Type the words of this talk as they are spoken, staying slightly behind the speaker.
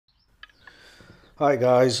Hi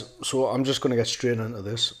guys, so I'm just going to get straight into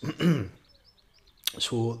this.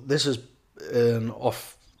 So this is an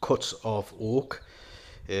off cut of oak.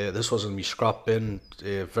 This was in my scrap bin,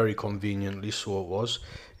 very conveniently so it was.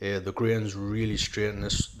 The grain's really straight, and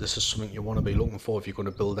this is something you want to be looking for if you're going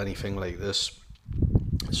to build anything like this.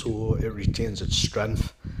 So it retains its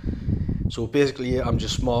strength. So basically, I'm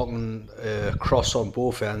just marking a cross on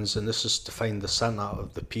both ends, and this is to find the center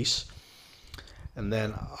of the piece. And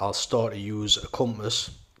then I'll start to use a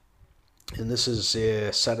compass, and this is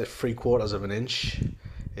set at 3/4 of an inch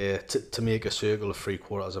to make a circle of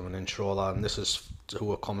 3/4 of an inch roller, and this is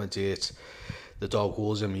to accommodate the dog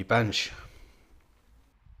holes in my bench.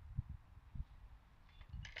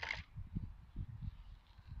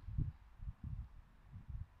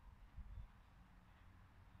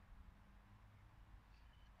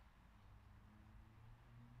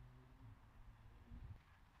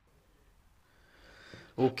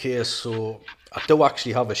 Okay, so I do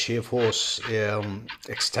actually have a shave horse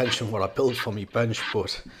extension what I built for my bench,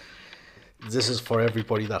 but this is for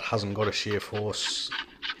everybody that hasn't got a shave horse.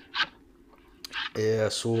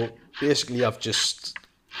 So basically I've just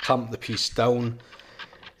clamped the piece down,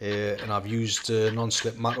 and I've used a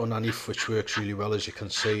non-slip mat underneath, which works really well, as you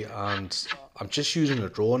can see, and I'm just using a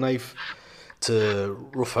draw knife to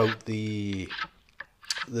rough out the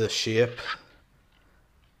shape.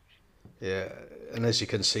 Yeah, and as you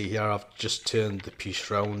can see here, I've just turned the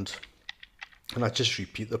piece round, and I just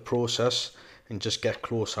repeat the process and just get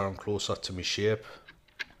closer and closer to my shape.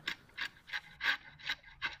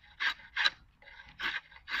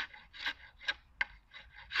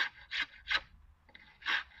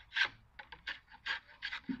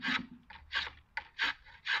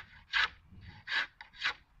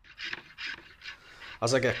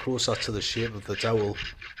 As I get closer to the shape of the dowel,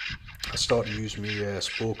 I start to use my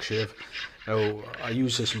spoke shave. Now I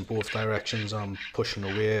use this in both directions. I'm pushing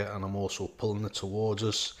away and I'm also pulling it towards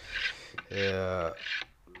us, uh,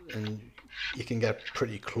 and you can get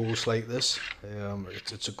pretty close like this.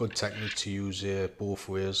 It's a good technique to use both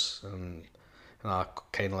ways, and I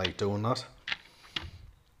kind of like doing that.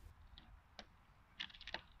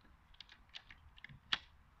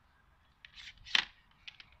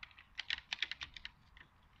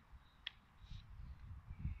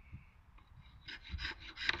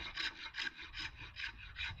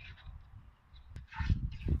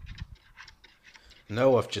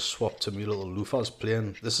 Now I've just swapped to my little Lufas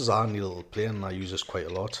plane. This is a handy little plane and I use this quite a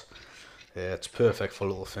lot. It's perfect for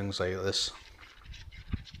little things like this.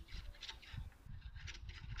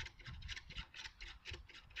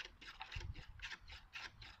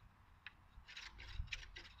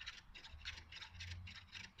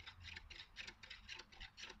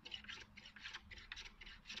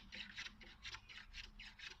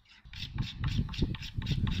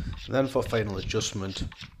 And then for final adjustment,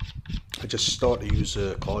 I just start to use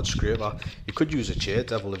a card scraper. You could use a chair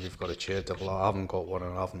devil if you've got a chair devil. I haven't got one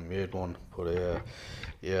and I haven't made one, but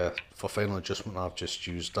yeah, for final adjustment I've just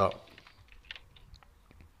used that.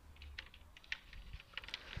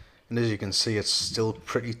 And as you can see, it's still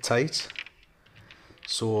pretty tight.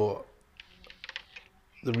 So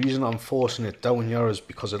the reason I'm forcing it down here is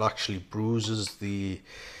because it actually bruises the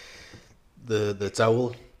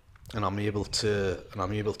dowel, and I'm able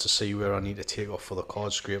to see where I need to take off for the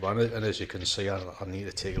card scraper. And as you can see, I need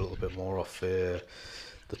to take a little bit more off the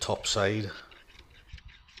top side.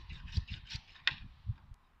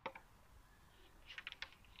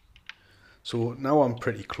 So now I'm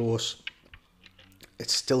pretty close.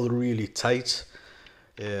 It's still really tight,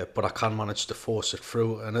 but I can manage to force it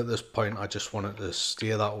through, and at this point I just want it to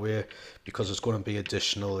stay that way because there's going to be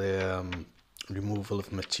additional removal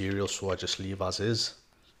of material, so I just leave as is.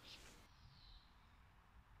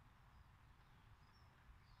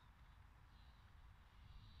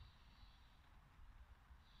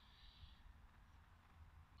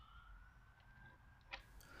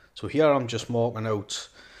 So here I'm just marking out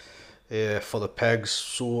for the pegs.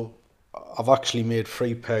 So I've actually made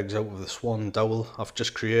 3 pegs out of this one dowel I've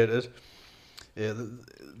just created. Uh,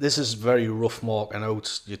 this is very rough marking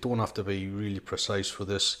out. You don't have to be really precise for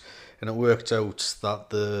this, and it worked out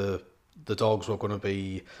that the dogs were going to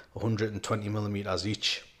be 120 millimeters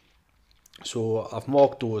each. So I've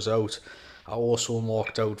marked those out. I also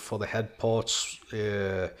marked out for the head parts,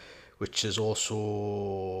 which is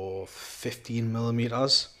also 15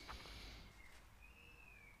 millimeters.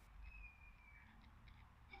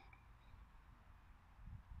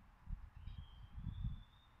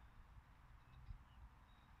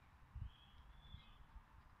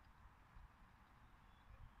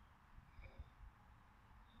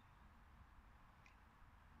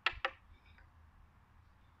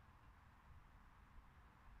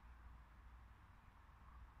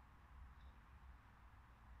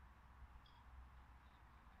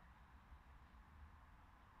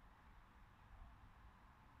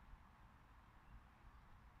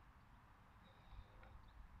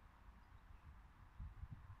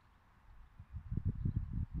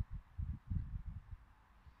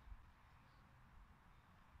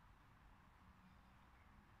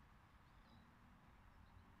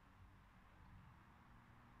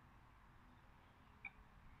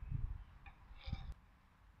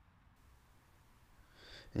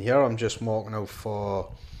 And here I'm just marking out for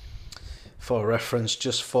reference,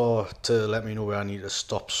 just to let me know where I need to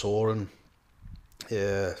stop sawing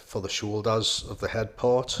for the shoulders of the head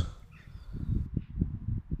part.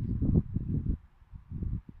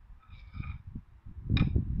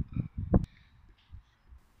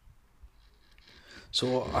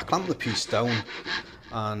 So I clamp the piece down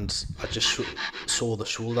and I just saw the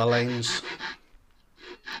shoulder lines.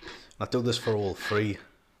 I do this for all three.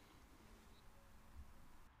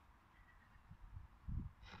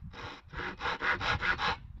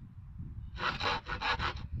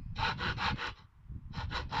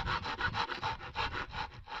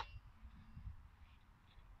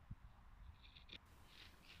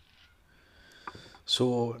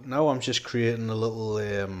 So now I'm just creating a little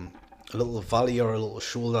valley or a little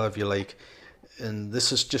shoulder, if you like, and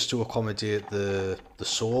this is just to accommodate the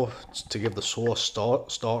saw, to give the saw a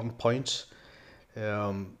starting point.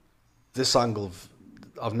 This angle,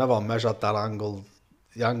 I've never measured that angle.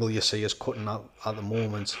 The angle you see is cutting at the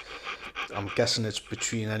moment. I'm guessing it's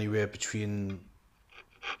anywhere between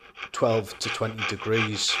 12 to 20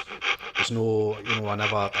 degrees. There's no,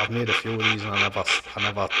 I've made a few of these and I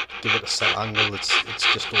never give it a set angle.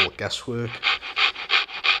 It's just all guesswork.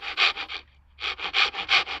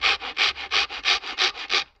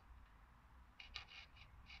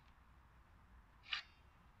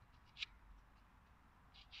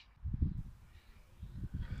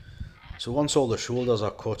 So once all the shoulders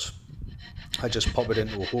are cut, I just pop it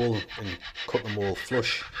into a hole and cut them all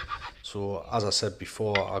flush. So as I said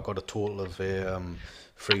before, I got a total of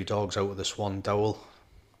 3 dogs out of this one dowel.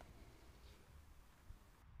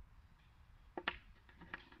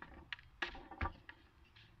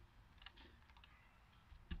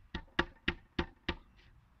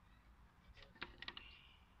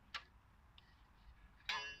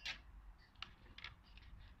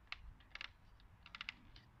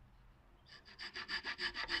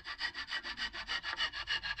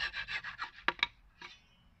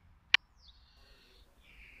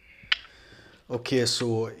 Okay,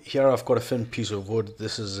 so here I've got a thin piece of wood.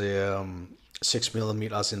 This is a 6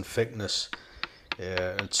 millimeters in thickness,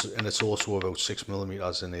 and it's also about 6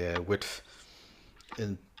 millimeters in width.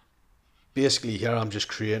 And basically here I'm just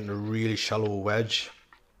creating a really shallow wedge,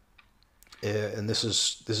 and this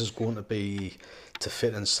is going to be to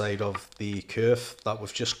fit inside of the kerf that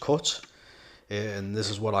we've just cut, and this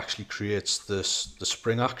is what actually creates the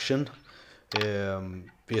spring action,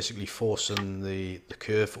 basically forcing the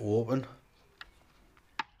kerf open.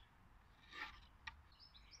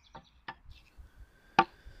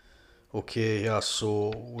 Okay, yeah,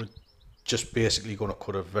 so we're just basically going to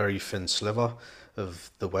cut a very thin sliver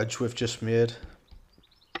of the wedge we've just made,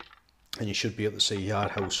 and you should be able to see here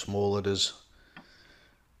how small it is.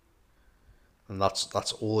 And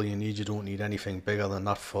that's all you need. You don't need anything bigger than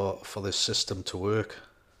that for this system to work.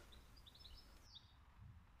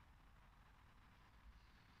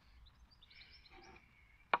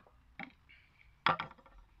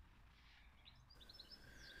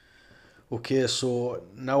 Okay, so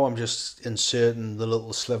now I'm just inserting the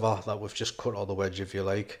little sliver that we've just cut out of the wedge, if you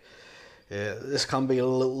like. This can be a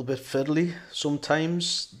little bit fiddly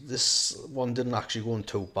sometimes. This one didn't actually go in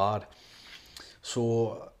too bad.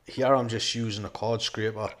 So here I'm just using a card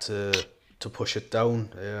scraper to push it down.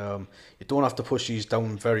 You don't have to push these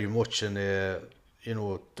down very much, and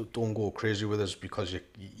don't go crazy with this, because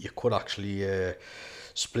you could actually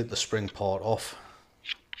split the spring part off.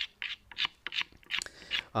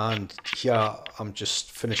 And here I'm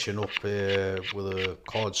just finishing up with a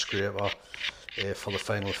card scraper for the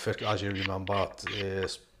final fit. As you remember,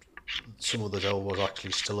 some of the dowel was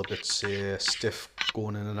actually still a bit stiff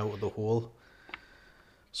going in and out of the hole.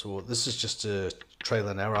 So this is just a trial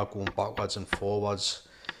and error, going backwards and forwards.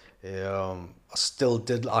 I still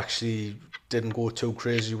didn't go too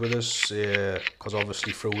crazy with this, because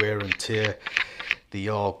obviously through wear and tear they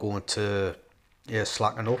are going to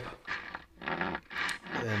slacken up.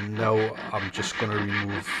 And now I'm just going to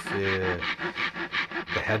remove the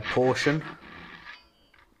head portion.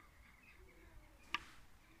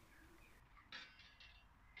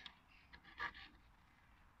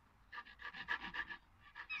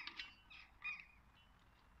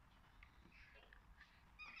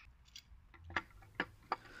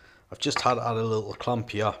 I've just had a little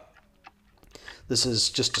clamp here. This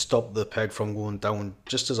is just to stop the peg from going down,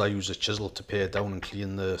 just as I use a chisel to pare down and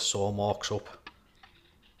clean the saw marks up.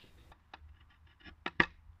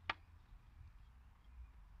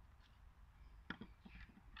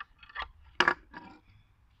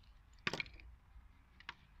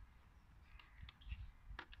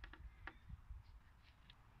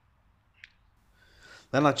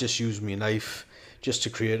 Then I just use my knife just to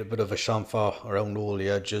create a bit of a chamfer around all the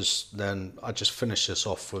edges. Then I just finish this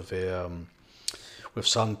off with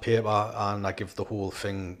sandpaper, and I give the whole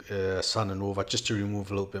thing sanding over just to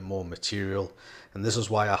remove a little bit more material. And this is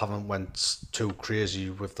why I haven't went too crazy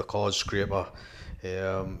with the card scraper.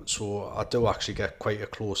 So I do actually get quite a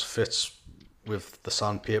close fit with the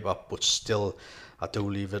sandpaper, but still I do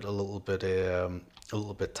leave it a little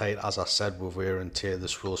bit tight. As I said, with wear and tear,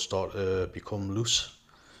 this will start to become loose.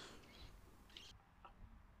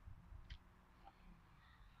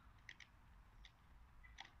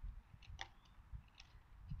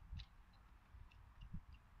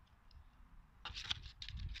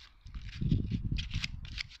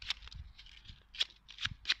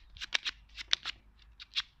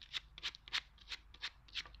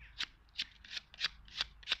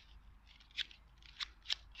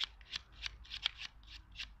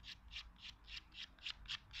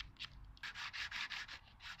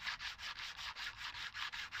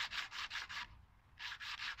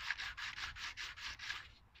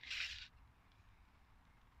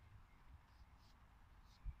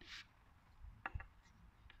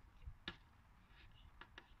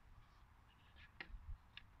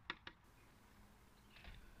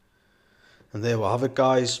 And there we have it,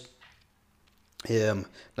 guys.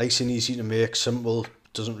 Nice and easy to make, simple,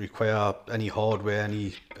 doesn't require any hardware,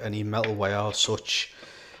 any metal wire or such.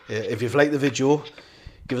 If you've liked the video,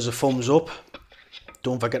 give us a thumbs up.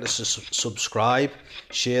 Don't forget to subscribe,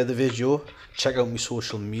 share the video, check out my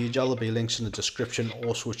social media, there'll be links in the description.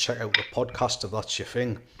 Also check out the podcast if that's your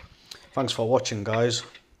thing. Thanks for watching, guys.